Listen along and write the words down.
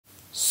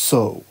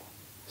So,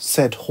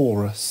 said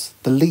Horus,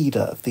 the leader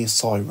of the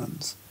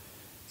Sirens,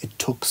 it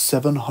took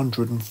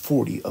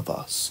 740 of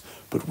us,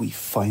 but we've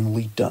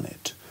finally done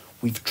it.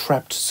 We've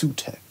trapped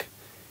Sutek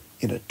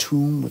in a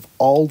tomb with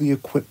all the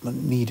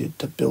equipment needed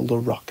to build a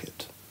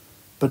rocket.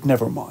 But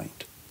never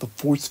mind, the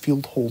force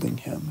field holding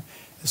him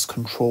is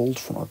controlled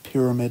from a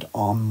pyramid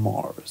on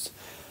Mars.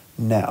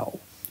 Now,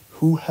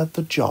 who had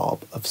the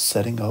job of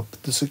setting up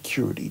the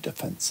security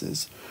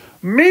defenses?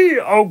 Me,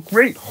 O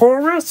great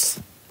Horus,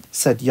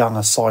 said young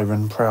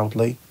Osiren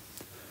proudly.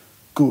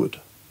 Good,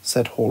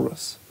 said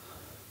Horus.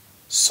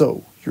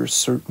 So, you're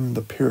certain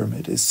the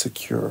pyramid is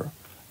secure?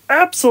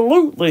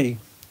 Absolutely,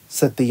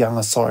 said the young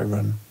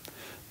Osiren.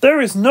 There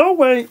is no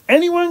way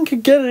anyone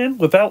could get in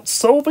without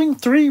solving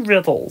 3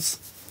 riddles.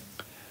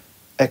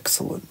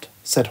 Excellent,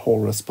 said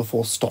Horus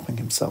before stopping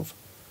himself.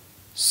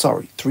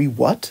 Sorry, 3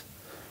 what?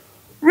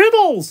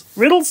 Riddles!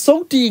 Riddles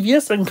so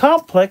devious and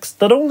complex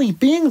that only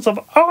beings of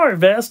our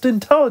vast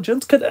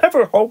intelligence could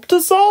ever hope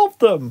to solve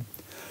them.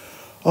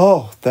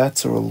 Oh,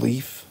 that's a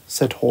relief,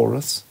 said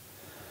Horus.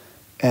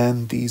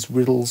 And these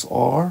riddles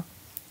are?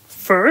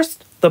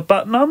 First, the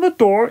button on the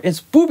door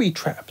is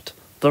booby-trapped.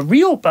 The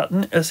real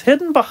button is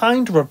hidden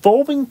behind a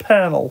revolving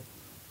panel.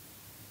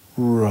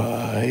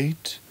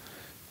 Right.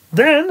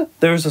 Then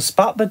there's a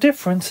spot the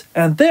difference,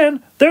 and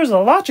then there's a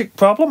logic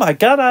problem I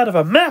got out of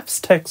a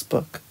maths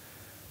textbook.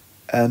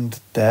 And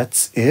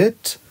that's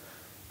it?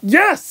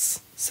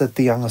 Yes, said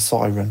the young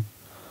Osiren.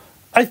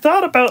 I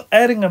thought about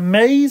adding a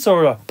maze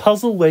or a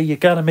puzzle where you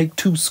gotta make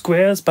 2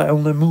 squares by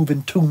only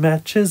moving 2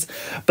 matches,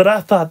 but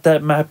I thought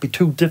that might be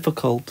too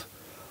difficult.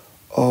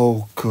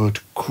 Oh, good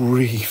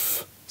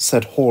grief,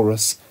 said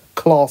Horus,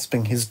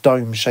 clasping his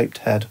dome-shaped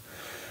head.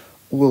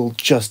 We'll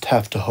just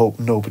have to hope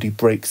nobody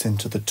breaks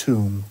into the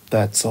tomb,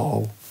 that's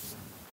all.